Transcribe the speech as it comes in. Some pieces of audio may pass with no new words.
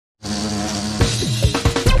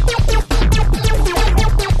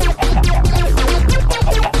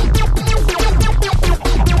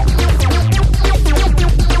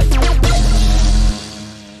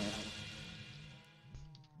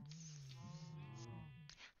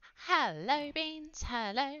Hello Beans,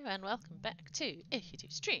 hello and welcome back to If You Do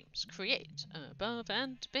Streams, Create Above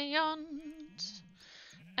and Beyond.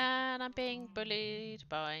 And I'm being bullied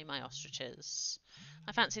by my ostriches.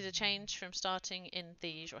 I fancied a change from starting in the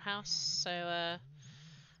usual house, so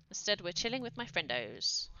instead we're chilling with my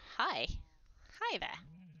friendos. Hi. Hi there.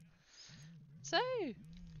 So,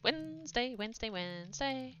 Wednesday.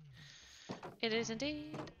 It is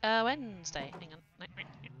indeed a Wednesday. Hang on.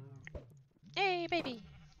 Hey baby.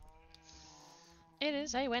 It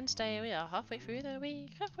is a Wednesday, we are halfway through the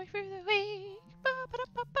week, Yeah,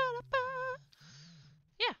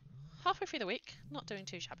 halfway through the week, not doing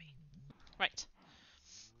too shabby. Right.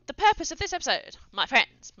 The purpose of this episode, my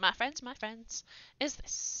friends, is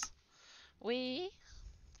this. We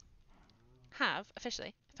have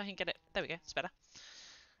officially, if I can get it, there we go, it's better.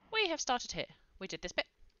 We have started here. We did this bit,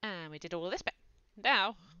 and we did all of this bit.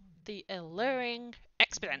 Now, the alluring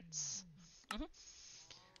experience.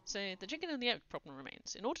 So the chicken and the egg problem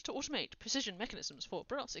remains. In order to automate precision mechanisms for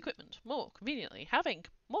brass equipment more conveniently, having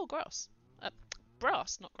more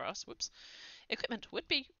equipment would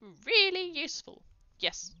be really useful.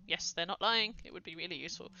 Yes, they're not lying. It would be really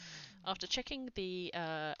useful. After checking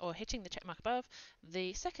or hitting the check mark above,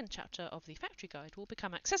 the second chapter of the factory guide will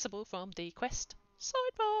become accessible from the quest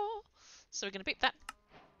sidebar. So we're going to beep that.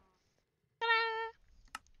 Ta-da!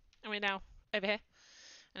 And we're now over here.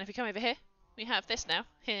 And if we come over here, we have this now,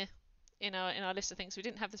 here, in our list of things. We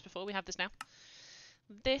didn't have this before, we have this now.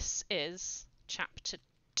 This is Chapter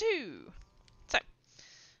 2. So,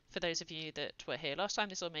 for those of you that were here last time,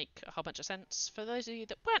 this will make a whole bunch of sense. For those of you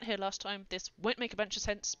that weren't here last time, this won't make a bunch of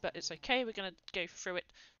sense, but it's okay. We're going to go through it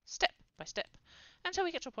step by step until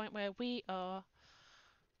we get to a point where we are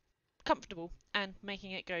comfortable and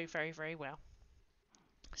making it go very, very well.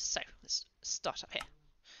 So, let's start up here.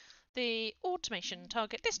 The automation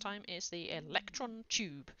target this time is the electron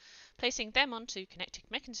tube. Placing them onto connecting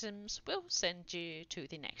mechanisms will send you to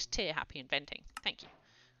the next tier. Happy inventing. Thank you.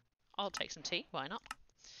 I'll take some tea, why not?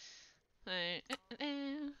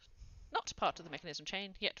 Not part of the mechanism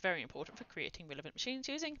chain, yet very important for creating relevant machines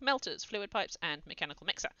using melters, fluid pipes and mechanical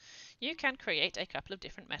mixer. You can create a couple of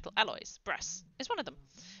different metal alloys. Brass is one of them.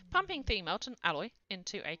 Pumping the molten alloy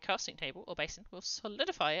into a casting table or basin will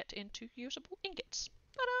solidify it into usable ingots.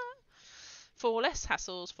 Ta-da! For less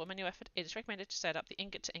hassles, for manual effort, it is recommended to set up the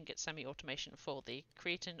ingot-to-ingot semi-automation for the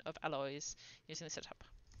creating of alloys using the setup.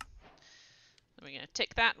 And we're going to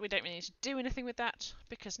tick that. We don't really need to do anything with that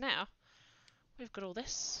because now we've got all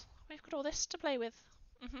this. We've got all this to play with.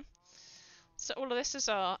 So all of this is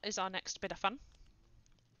our next bit of fun.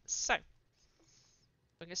 So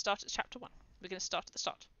we're going to start at chapter 1. We're going to start at the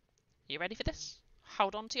start. Are you ready for this?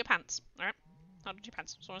 Hold on to your pants. All right, hold on to your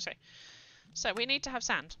pants. That's what I want to say. So we need to have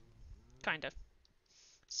sand. Kind of.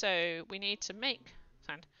 So we need to make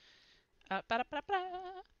sand.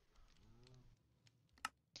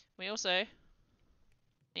 We also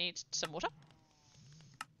need some water.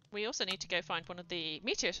 We also need to go find one of the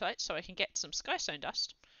meteor sites so I can get some skystone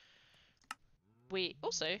dust. We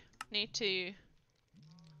also need to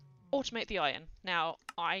automate the iron. Now,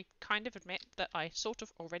 I kind of admit that I sort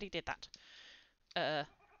of already did that.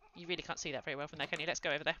 You really can't see that very well from there, can you? Let's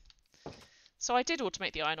go over there. So I did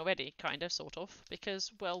automate the iron already, kind of, sort of,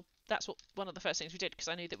 because, well, that's one of the first things we did, because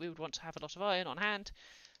I knew that we would want to have a lot of iron on hand.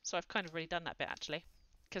 So I've kind of already done that bit, actually,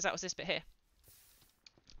 because that was this bit here.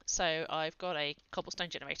 So I've got a cobblestone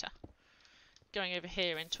generator going over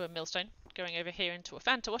here into a millstone, going over here into a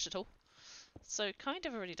fan to wash it all. So kind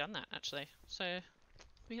of already done that, actually. So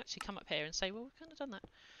we can actually come up here and say, well, we've kind of done that.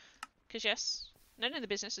 Because yes, known in the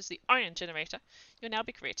business as the iron generator, you'll now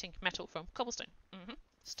be creating metal from cobblestone.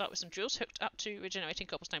 Start with some drills hooked up to regenerating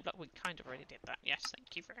cobblestone block. We kind of already did that. Yes,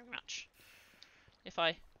 thank you very much. If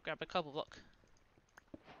I grab a cobble block,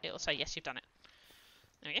 it'll say, yes, you've done it.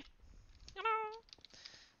 There we go.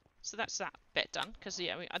 So that's that bit done. Because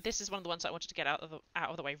yeah, this is one of the ones I wanted to get out of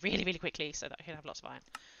the way really, really quickly so that I could have lots of iron.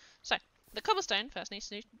 So the cobblestone first needs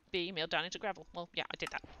to be milled down into gravel. Well, yeah, I did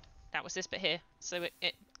that. That was this bit here. So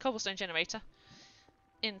it cobblestone generator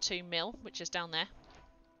into mill, which is down there.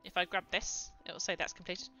 If I grab this, it will say that's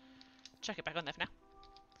completed. Chuck it back on there for now.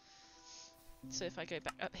 So if I go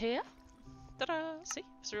back up here, ta-da! See,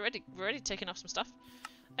 so we're already taking off some stuff.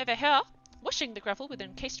 Over here, washing the gravel with an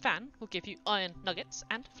encased fan will give you iron nuggets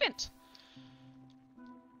and flint.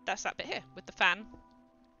 That's that bit here with the fan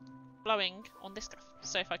blowing on this stuff.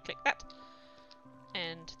 So if I click that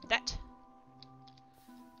and that,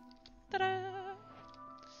 ta-da!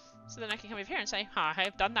 So then I can come over here and say, I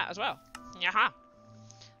have done that as well. Yaha!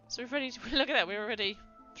 So we've already, look at that, we're already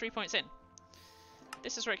 3 points in.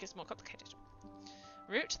 This is where it gets more complicated.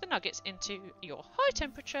 Route the nuggets into your high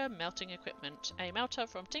temperature melting equipment. A melter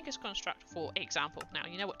from Tinker's Construct, for example. Now,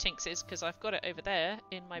 you know what Tinks is because I've got it over there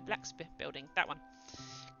in my blacksmith building. That one.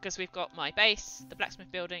 Because we've got my base, the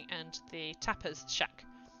blacksmith building, and the tapper's shack.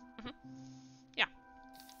 Yeah.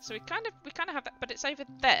 So we kind of have that, but it's over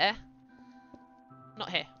there, not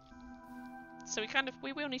here. So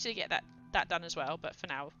we will need to get that done as well. But for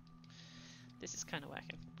now, this is kind of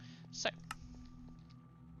working. So,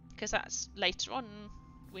 because that's later on,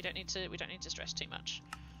 we don't need to stress too much.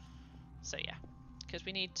 So yeah, because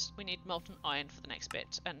we need molten iron for the next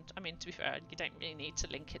bit, and I mean, to be fair, you don't really need to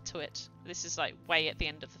link it to it. This is like way at the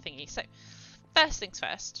end of the thingy. So first things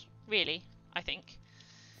first, really, I think,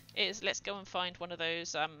 is let's go and find one of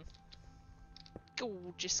those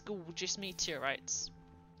gorgeous meteorites.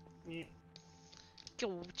 Yeah.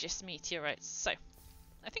 Gorgeous meteorites. So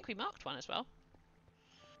I think we marked one as well.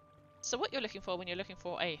 So what you're looking for when you're looking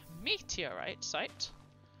for a meteorite site,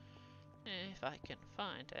 if I can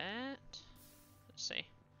find it, let's see,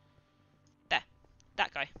 there,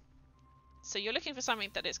 that guy. So you're looking for something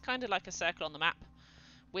that is kind of like a circle on the map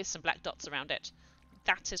with some black dots around it.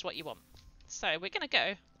 That is what you want. So we're going to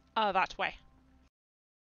go that way.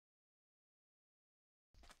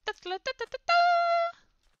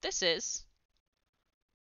 This is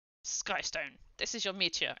Skystone. This is your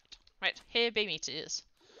meteorite. Right, here be meteors.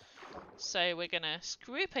 So we're going to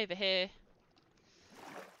swoop over here.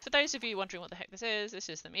 For those of you wondering what the heck this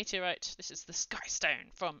is the meteorite. This is the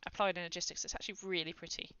Skystone from Applied Energistics. It's actually really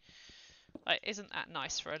pretty. Like, isn't that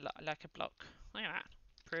nice for like a block? Look at that.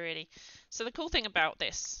 Pretty. So the cool thing about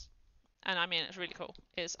this, and I mean it's really cool,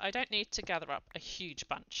 is I don't need to gather up a huge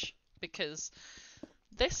bunch because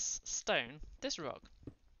this stone, this rock,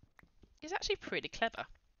 is actually pretty clever.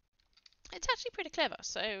 It's actually pretty clever.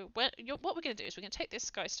 So what we're going to do is we're going to take this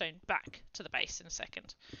Skystone back to the base in a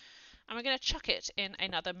second. And we're going to chuck it in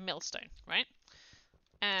another millstone, right?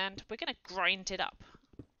 And we're going to grind it up.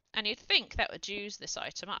 And you'd think that would use this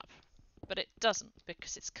item up. But it doesn't,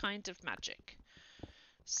 because it's kind of magic.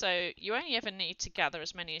 So you only ever need to gather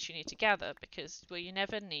as many as you need to gather, because, well, you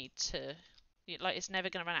never need to... Like, it's never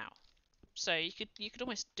going to run out. So you could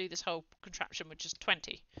almost do this whole contraption with just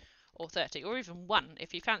 20. Or 30, or even 1,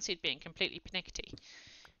 if you fancied being completely panicky.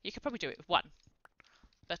 You could probably do it with 1.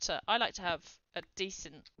 But I like to have a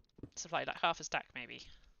decent supply, like half a stack maybe.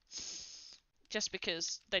 Just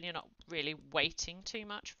because then you're not really waiting too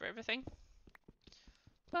much for everything.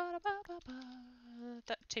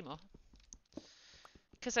 2 more.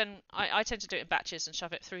 Because then I tend to do it in batches and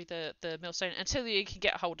shove it through the millstone until you can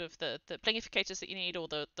get a hold of the blingificators that you need, or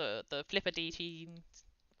the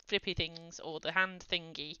flippy things, or the hand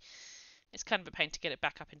thingy. It's kind of a pain to get it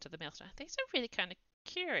back up into the millstone. These are really kind of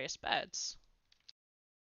curious birds.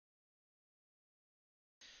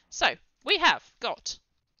 So, we have got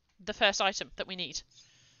the first item that we need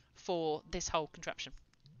for this whole contraption.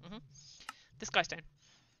 This Skystone.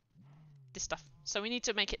 This stuff. So we need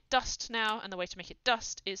to make it dust now, and the way to make it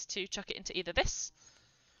dust is to chuck it into either this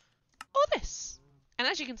or this. And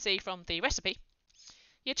as you can see from the recipe,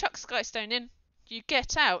 you chuck Skystone in, you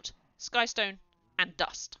get out Skystone and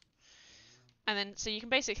dust. And then, so you can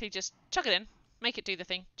basically just chuck it in, make it do the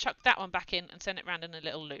thing, chuck that one back in, and send it round in a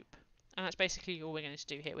little loop. And that's basically all we're going to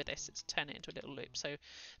do here with this, is turn it into a little loop. So,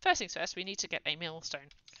 first things first, we need to get a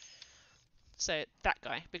millstone. So, that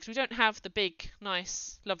guy. Because we don't have the big,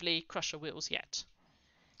 nice, lovely crusher wheels yet.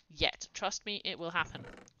 Trust me, it will happen.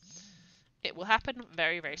 It will happen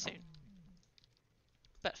very, very soon.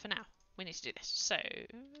 But for now, we need to do this. So,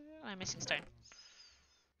 I'm missing stone.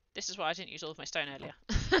 This is why I didn't use all of my stone earlier.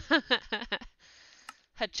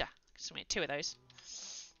 Hadja. Just make 2 of those.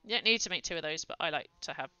 You don't need to make 2 of those, but I like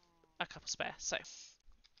to have a couple spare. So,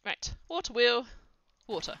 right. Water wheel.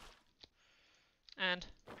 Water. And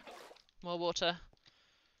more water.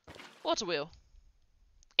 Water wheel.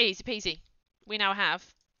 Easy peasy. We now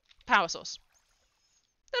have power source.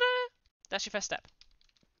 Ta-da! That's your first step.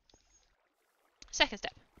 Second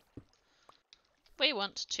step. We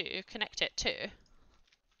want to connect it to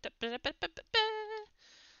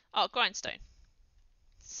our grindstone.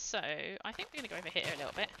 So, I think we're going to go over here a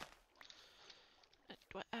little bit.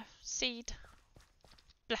 Seed.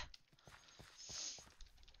 Blah.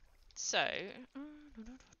 So,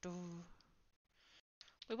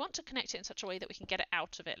 we want to connect it in such a way that we can get it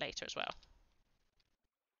out of it later as well.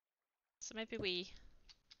 So maybe we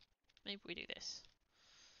do this.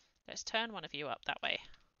 Let's turn one of you up that way.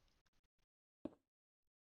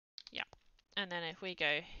 Yeah. And then if we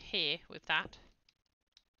go here with that.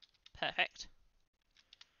 Perfect.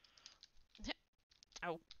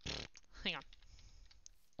 Oh, hang on.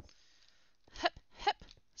 Hup, hup.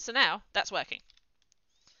 So now that's working.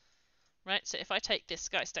 right? So if I take this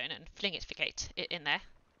skystone and flingitificate it in there,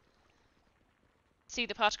 see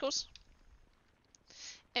the particles?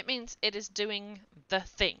 It means it is doing the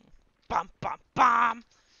thing. Bum, bum, bum!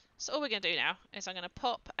 So all we're going to do now is I'm going to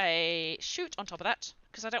pop a chute on top of that,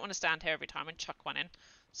 because I don't want to stand here every time and chuck one in.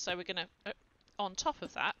 So we're going to, on top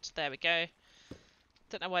of that, there we go.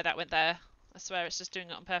 Don't know why that went there. I swear it's just doing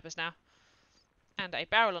it on purpose now. And a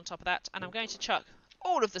barrel on top of that, and I'm going to chuck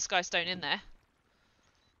all of the skystone in there,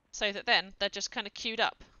 so that then they're just kind of queued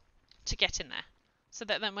up to get in there. So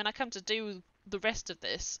that then when I come to do the rest of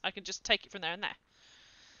this, I can just take it from there and there.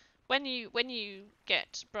 When you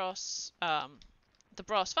get brass, the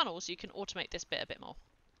brass funnels, you can automate this bit a bit more,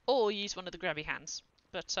 or use one of the grabby hands.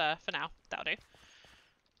 But for now, that'll do.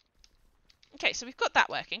 Okay, so we've got that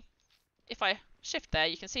working. If I shift there,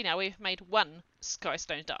 you can see now we've made one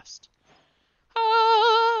skystone dust.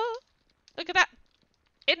 Ah! Look at that!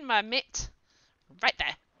 In my mitt, right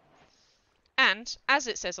there. And as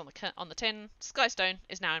it says on the tin, skystone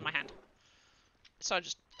is now in my hand. So I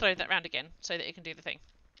just throw that round again so that it can do the thing.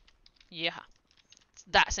 Yeah. It's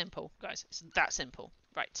that simple, guys. It's that simple.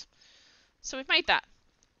 Right. So we've made that.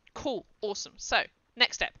 Cool. Awesome. So,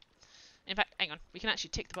 next step. In fact, hang on. We can actually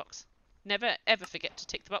tick the box. Never, ever forget to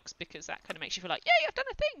tick the box, because that kind of makes you feel like, yay, I've done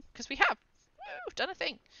a thing! Because we have. Woo, done a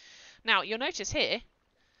thing. Now, you'll notice here,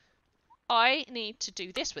 I need to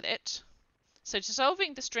do this with it. So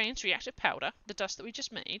dissolving the strange reactive powder, the dust that we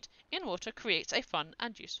just made, in water creates a fun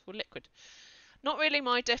and useful liquid. Not really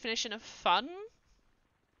my definition of fun,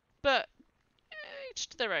 but each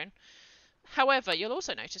to their own. However, you'll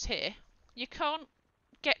also notice here, you can't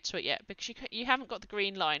get to it yet because you haven't got the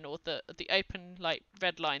green line or the open like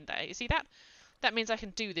red line there. You see that? That means I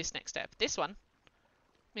can do this next step. This one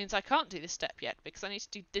means I can't do this step yet because I need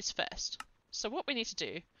to do this first. So what we need to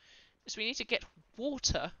do is we need to get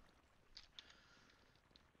water.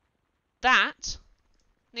 That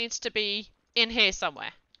needs to be in here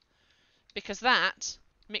somewhere, because that,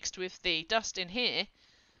 mixed with the dust in here,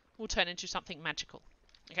 will turn into something magical.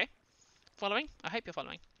 Okay? Following? I hope you're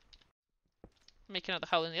following. Make another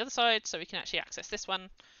hole in the other side so we can actually access this one.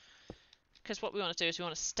 Because what we want to do is we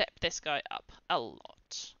want to step this guy up a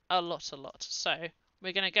lot. A lot, a lot. So,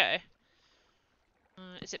 we're going to go...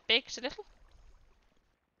 is it big to little?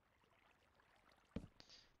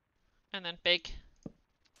 And then big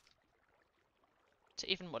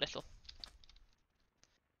to even more little.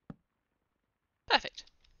 Perfect.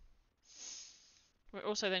 We're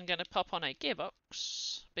also then going to pop on a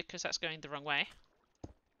gearbox, because that's going the wrong way.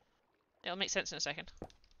 It'll make sense in a second.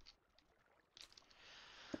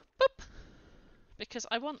 Boop! Because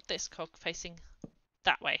I want this cog facing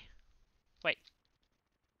that way. Wait.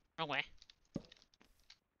 Wrong way.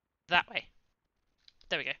 That way.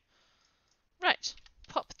 There we go. Right.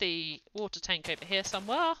 Pop the water tank over here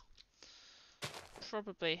somewhere.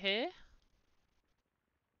 Probably here.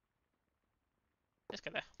 Let's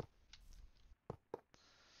go there.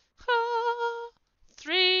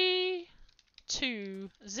 3, 2,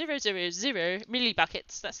 0, 0, 0 milli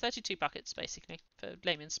buckets. That's 32 buckets, basically, for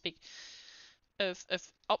layman's speak, of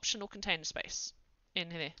optional container space in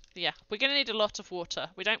here. Yeah, we're going to need a lot of water.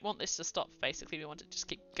 We don't want this to stop, basically. We want it to just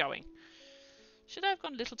keep going. Should I have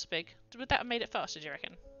gone a little too big? Would that have made it faster, do you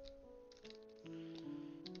reckon?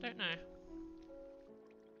 Don't know.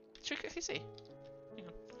 Should we quickly see? Hang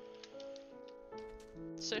on.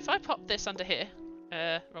 So if I pop this under here...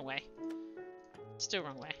 wrong way. Still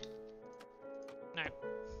wrong way. No.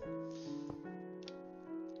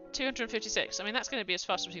 256. I mean, that's going to be as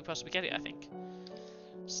fast as we can possibly get it, I think.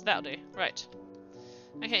 So that'll do. Right.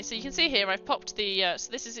 Okay, so you can see here I've popped the...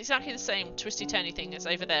 so this is exactly the same twisty-turny thing as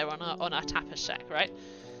over there on our tapper shack, right?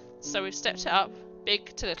 So we've stepped it up,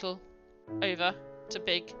 big to little, over to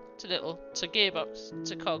big to little, to gearbox,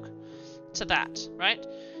 to cog, to that, right?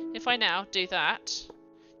 If I now do that,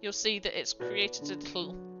 you'll see that it's created a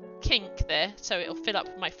little kink there, so it'll fill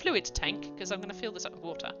up my fluid tank, because I'm going to fill this up with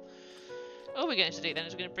water. All we're going to do then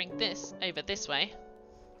is we're going to bring this over this way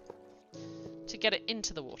to get it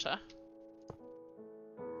into the water.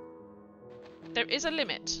 There is a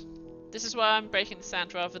limit. This is why I'm breaking the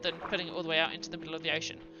sand rather than putting it all the way out into the middle of the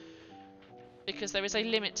ocean. Because there is a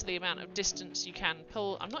limit to the amount of distance you can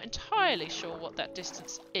pull. I'm not entirely sure what that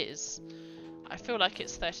distance is. I feel like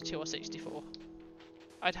it's 32 or 64.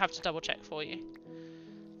 I'd have to double check for you.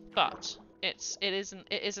 But it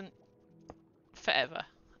isn't forever.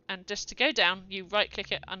 And just to go down, you right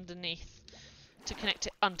click it underneath to connect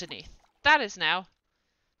it underneath. That is now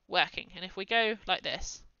working. And if we go like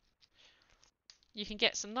this, you can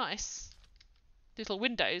get some nice little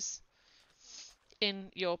windows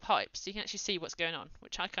in your pipes. You can actually see what's going on,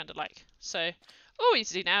 which I kind of like. So All we need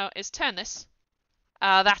to do now is turn this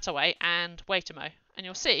that away and wait a mo, and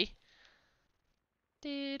you'll see.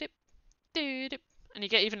 Doo-dip, doo-dip, and you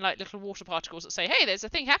get even like little water particles that say, "Hey, there's a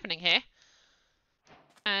thing happening here,"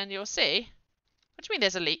 and you'll see. What do you mean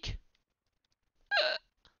there's a leak?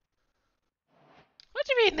 What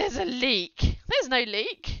do you mean there's a leak? There's no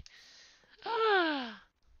leak.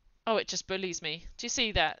 Oh, it just bullies me. Do you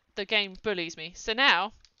see that? The game bullies me. So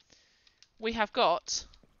now we have got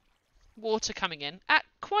water coming in at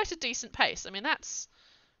quite a decent pace. I mean,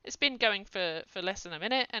 it's been going for less than a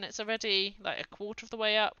minute, and it's already like a quarter of the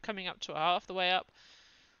way up, coming up to a half the way up.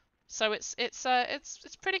 So it's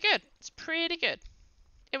pretty good. It's pretty good.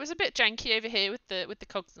 It was a bit janky over here with the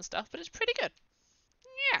cogs and stuff, but it's pretty good.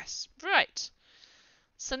 Yes, right.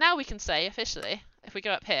 So now we can say officially, if we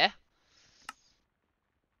go up here,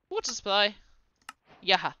 water supply,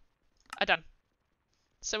 yaha, are done.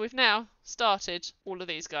 So we've now started all of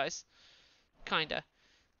these guys, kinda.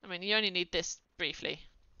 I mean, you only need this briefly.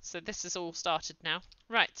 So this is all started now.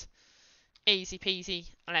 Right. Easy peasy,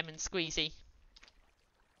 lemon squeezy.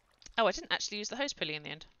 Oh, I didn't actually use the hose pulley in the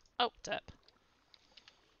end. Oh, derp.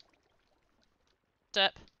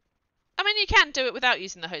 Derp. I mean, you can do it without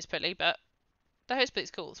using the hose pulley, but the hose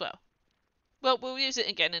pulley's cool as well. Well, we'll use it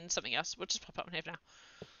again in something else. We'll just pop up on here for now.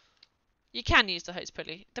 You can use the hose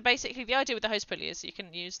pulley. Basically, the idea with the hose pulley is you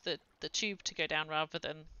can use the tube to go down rather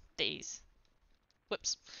than these.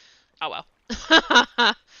 Whoops. Oh well.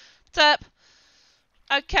 Derp.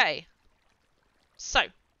 Okay. So,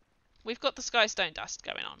 we've got the Skystone dust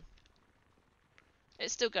going on.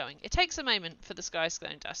 It's still going. It takes a moment for the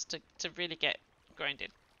Skystone dust to really get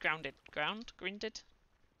grounded. Ground.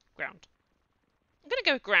 I'm going to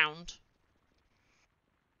go with ground.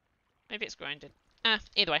 Maybe it's grounded.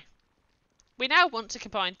 Either way. We now want to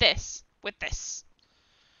combine this with this.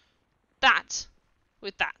 That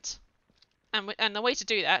with that. And the way to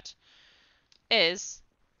do that is,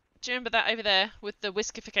 do you remember that over there with the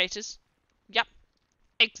whiskificators? Yep.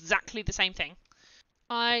 Exactly the same thing.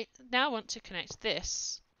 I now want to connect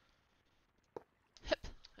this. Hip.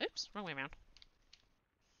 Oops, wrong way around.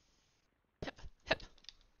 Hip, hip.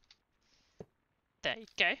 There you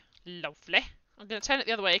go. Lovely. I'm going to turn it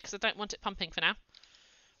the other way because I don't want it pumping for now.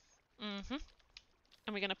 And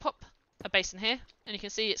we're going to pop a basin here, and you can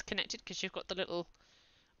see it's connected because you've got the little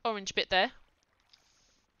orange bit there.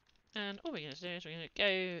 And all we're going to do is we're going to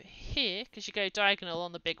go here because you go diagonal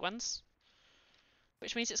on the big ones,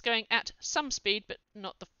 which means it's going at some speed, but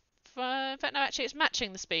not the. In fact, no, actually, it's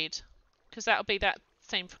matching the speed because that'll be that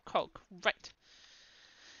same for cog, right?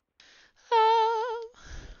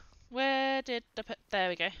 Where did I put? There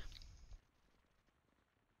we go.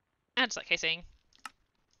 Andesite casing.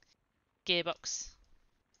 Gearbox.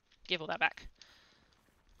 Give all that back.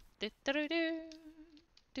 Because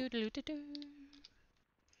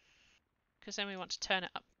then we want to turn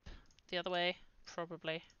it up the other way,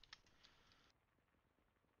 probably.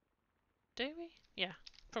 Do we? Yeah,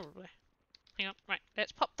 probably. Hang on, right,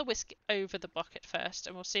 let's pop the whisk over the bucket first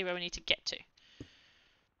and we'll see where we need to get to.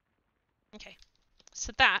 Okay,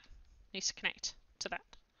 so that needs to connect to that.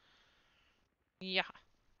 Yeah.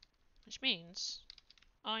 Which means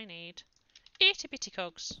I need itty bitty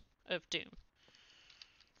cogs of doom.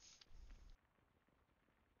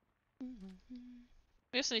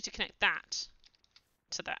 We also need to connect that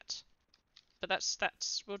to that. But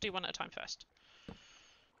that's we'll do one at a time first.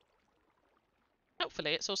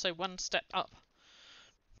 Hopefully it's also one step up.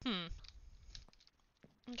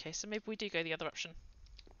 Okay, so maybe we do go the other option.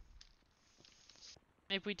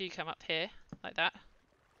 Maybe we do come up here, like that.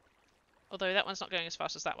 Although that one's not going as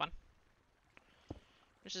fast as that one.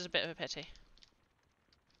 Which is a bit of a pity.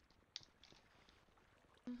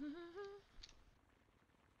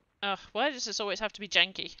 Ugh, why does this always have to be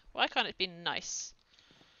janky? Why can't it be nice?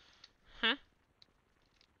 Huh?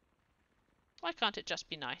 Why can't it just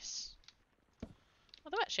be nice?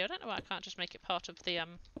 Although actually, I don't know why I can't just make it part of the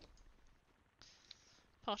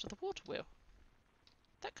water wheel.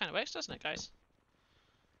 That kind of works, doesn't it, guys?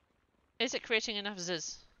 Is it creating enough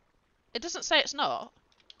zizz? It doesn't say it's not.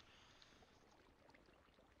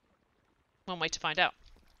 One way to find out.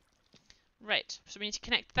 Right, so we need to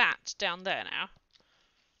connect that down there now.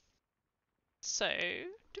 So,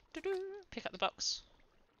 pick up the box.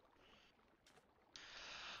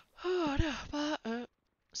 Oh no, but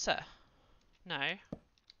sir, no,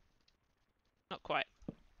 not quite.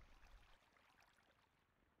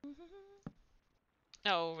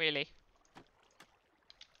 Oh really?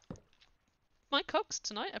 My cogs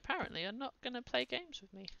tonight apparently are not going to play games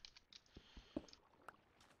with me.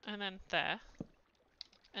 And then there,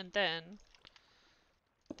 and then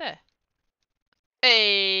there.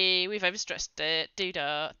 Hey, we've overstressed it.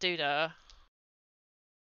 Doo-dah, doo-dah.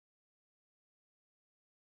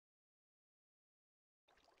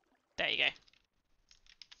 There you go.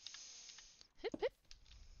 Hip, hip.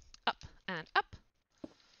 Up and up.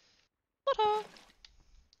 Water.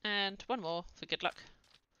 And one more for good luck.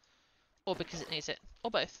 Or because it needs it.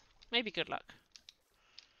 Or both. Maybe good luck.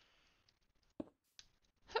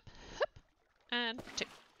 Hup, hup. And 2.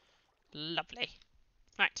 Lovely.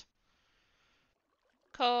 Right.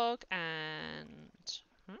 Cog and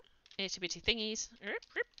itty bitty thingies.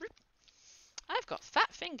 I've got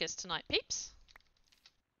fat fingers tonight, peeps.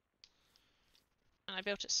 And I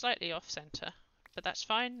built it slightly off centre, but that's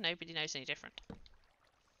fine. Nobody knows any different.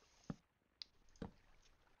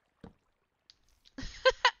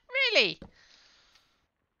 Really?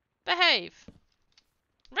 Behave.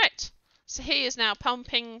 Right. So he is now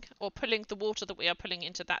pumping or pulling the water that we are pulling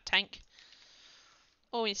into that tank.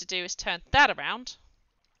 All we need to do is turn that around.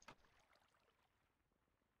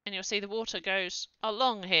 And you'll see the water goes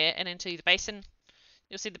along here and into the basin.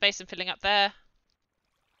 You'll see the basin filling up there.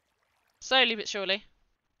 Slowly but surely.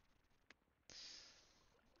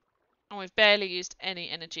 And we've barely used any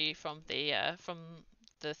energy from the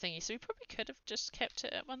thingy, so we probably could have just kept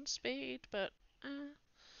it at 1 speed, but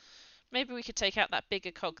maybe we could take out that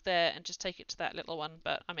bigger cog there and just take it to that little one,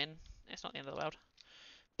 but I mean, it's not the end of the world.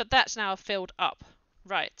 But that's now filled up.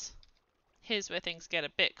 Right. Here's where things get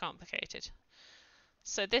a bit complicated.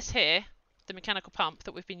 So this here, the mechanical pump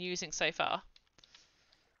that we've been using so far,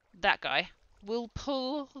 that guy, will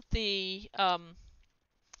pull the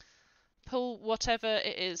pull whatever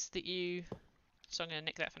it is that you... So I'm going to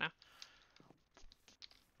nick that for now.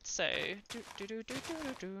 So,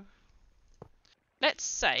 let's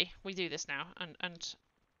say we do this now, and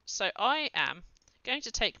so I am going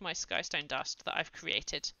to take my Skystone dust that I've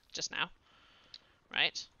created just now,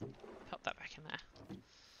 right? Pop that back in there.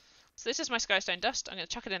 So this is my Skystone dust. I'm going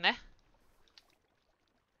to chuck it in there.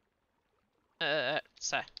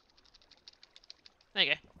 So there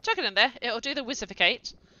you go. Chuck it in there. It'll do the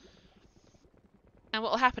whizificate. And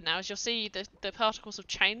what will happen now is you'll see the particles have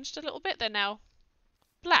changed a little bit. They're now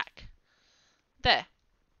black. There.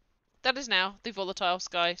 That is now the volatile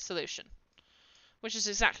sky solution, which is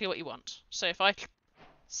exactly what you want. So if I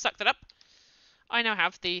suck that up, I now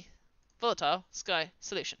have the volatile sky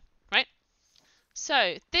solution, right?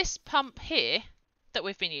 So this pump here that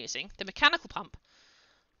we've been using, the mechanical pump,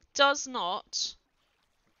 does not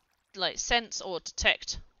like sense or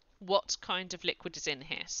detect what kind of liquid is in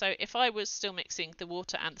here. So if I was still mixing the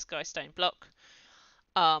water and the Skystone block,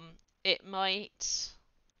 it might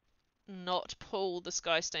not pull the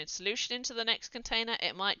Skystone solution into the next container.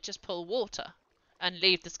 It might just pull water and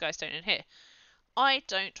leave the Skystone in here. I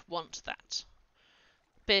don't want that,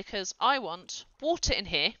 because I want water in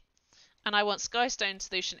here and I want Skystone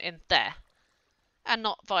solution in there, and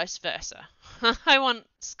not vice versa. I want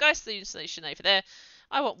Skystone solution over there,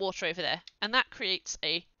 I want water over there, and that creates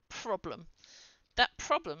a problem. That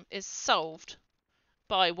problem is solved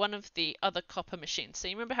by one of the other copper machines. So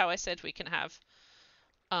you remember how I said we can have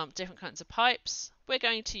different kinds of pipes? We're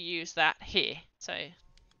going to use that here. So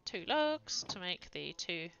 2 logs to make the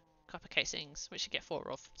 2 copper casings, which you get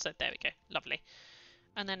 4 of. So there we go, lovely.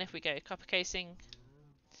 And then if we go copper casing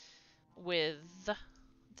with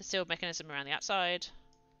the sealed mechanism around the outside,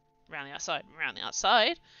 around the outside, around the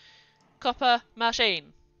outside, copper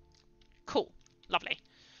machine. Cool, lovely.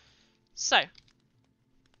 So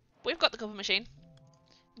we've got the copper machine.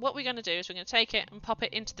 What we're going to do is we're going to take it and pop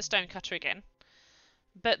it into the stone cutter again.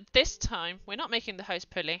 But this time we're not making the hose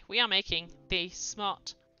pulley, we are making the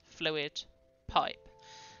smart fluid pipe.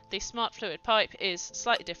 The smart fluid pipe is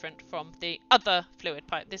slightly different from the other fluid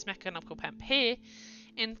pipe, this mechanical pump here,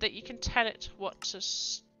 in that you can tell it what to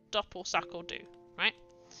stop or suck or do, right?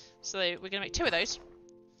 So we're going to make 2 of those.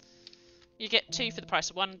 You get 2 for the price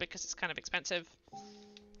of 1 because it's kind of expensive.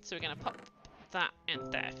 So we're going to pop that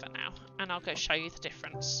in there for now, and I'll go show you the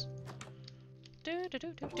difference. I'm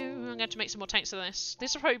going to make some more tanks of this.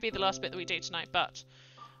 This will probably be the last bit that we do tonight, but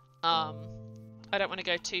I don't want to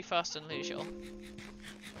go too fast and lose you all.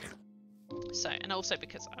 So, and also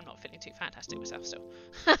because I'm not feeling too fantastic myself still.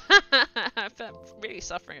 I've been really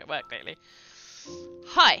suffering at work lately.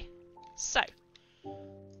 Hi! So,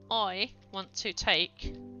 I want to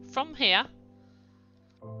take from here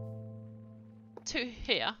to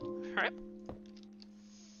here.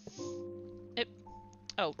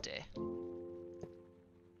 Oh dear.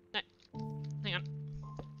 No, hang on.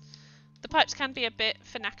 The pipes can be a bit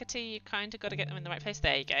finicky, you kind of got to get them in the right place.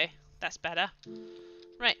 There you go, that's better.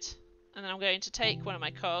 Right, and then I'm going to take one of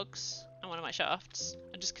my cogs and one of my shafts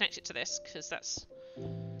and just connect it to this, because that's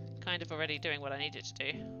kind of already doing what I need it to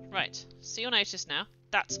do. Right, so you'll notice now,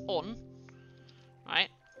 that's on. Right.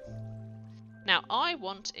 Now, I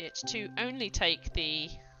want it to only take the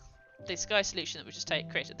sky solution that we just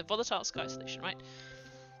created, the volatile sky solution, right?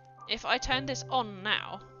 If I turn this on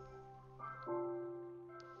now,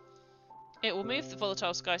 it will move the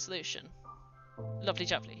volatile sky solution. Lovely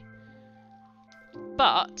jubbly.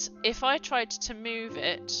 But if I tried to move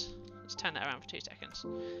it, let's turn that around for 2 seconds,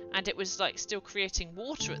 and it was like still creating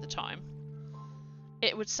water at the time,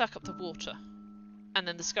 it would suck up the water, and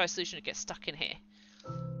then the sky solution would get stuck in here.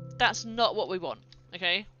 That's not what we want,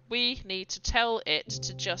 okay? We need to tell it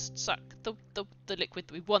to just suck the liquid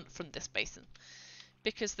that we want from this basin.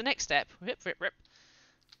 Because the next step,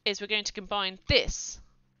 is we're going to combine this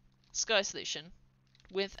sky solution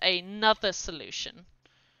with another solution.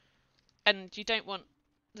 And you don't want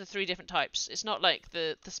the 3 different types. It's not like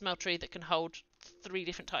the smeltery that can hold 3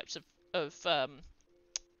 different types of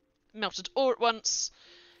melted ore at once.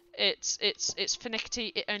 It's finicky,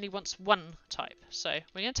 it only wants 1 type. So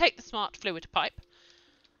we're going to take the smart fluid pipe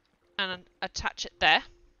and attach it there,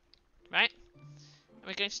 right? And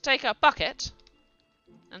we're going to take our bucket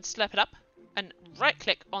and slap it up and right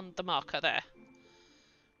click on the marker there,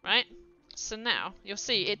 right? So now you'll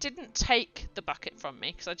see it didn't take the bucket from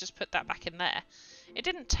me because I just put that back in there. It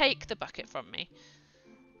didn't take the bucket from me,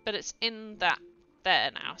 but it's in that there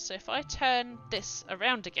now. So if I turn this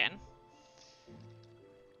around again,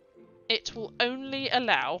 it will only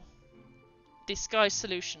allow the sky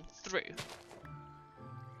solution through.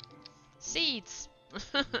 Seeds!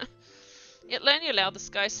 It'll only allow the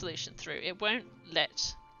sky solution through. It won't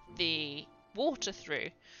let the water through.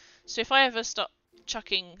 So if I ever stop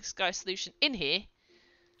chucking sky solution in here...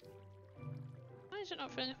 Why is it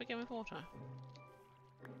not filling up again with water?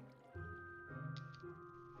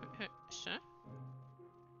 So?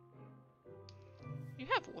 You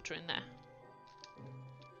have water in there.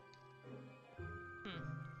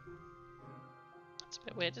 That's a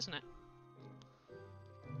bit weird, isn't it?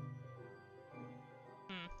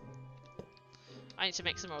 I need to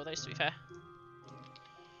make some more of those, to be fair.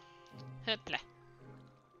 There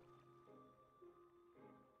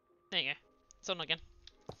you go. It's on again.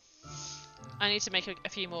 I need to make a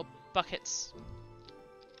few more buckets.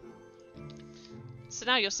 So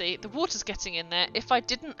now you'll see the water's getting in there. If I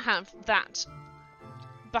didn't have that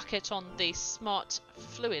bucket on the smart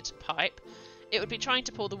fluid pipe, it would be trying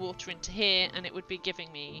to pour the water into here and it would be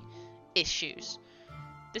giving me issues.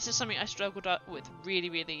 This is something I struggled with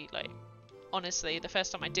really, like, honestly, the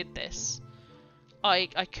first time I did this, I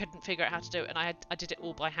couldn't figure out how to do it, and I did it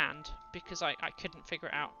all by hand because I couldn't figure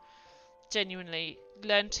it out. Genuinely,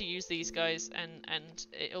 learn to use these guys and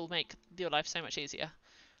it'll make your life so much easier.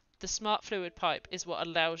 The smart fluid pipe is what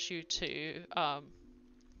allows you to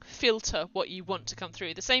filter what you want to come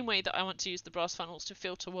through. The same way that I want to use the brass funnels to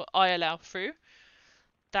filter what I allow through.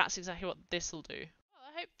 That's exactly what this will do. Well,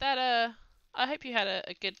 I hope that I hope you had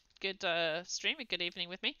a good stream, a good evening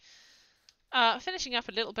with me. Finishing up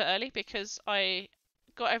a little bit early because I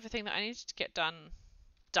got everything that I needed to get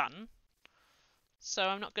done. So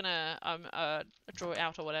I'm not gonna draw it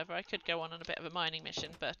out or whatever. I could go on a bit of a mining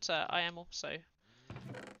mission, but I am also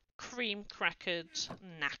cream crackered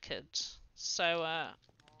knackered. So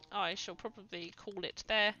I shall probably call it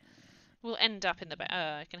there. We'll end up in the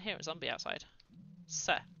I can hear a zombie outside.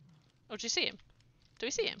 Sir. Oh, do you see him? Do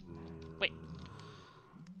we see him? Wait.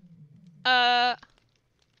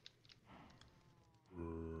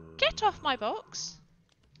 Get off my box!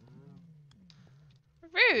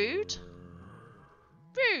 Rude!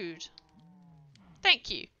 Rude!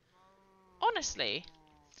 Thank you. Honestly,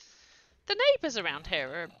 the neighbours around here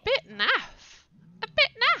are a bit naff. A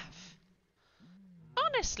bit naff.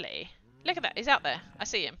 Honestly. Look at that, he's out there. I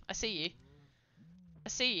see him. I see you. I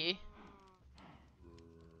see you.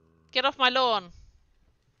 Get off my lawn.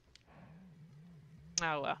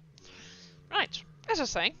 Oh well. Right, as I was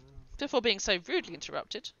saying, before being so rudely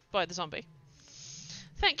interrupted by the zombie,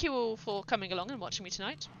 thank you all for coming along and watching me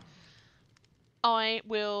tonight. I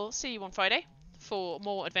will see you on Friday for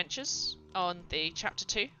more adventures on the Chapter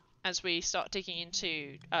 2 as we start digging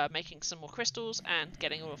into making some more crystals and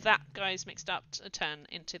getting all of that guys mixed up to turn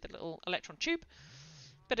into the little electron tube.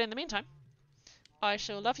 But in the meantime, I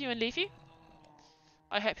shall love you and leave you.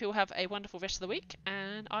 I hope you will have a wonderful rest of the week,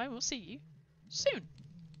 and I will see you soon.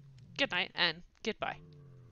 Good night and goodbye.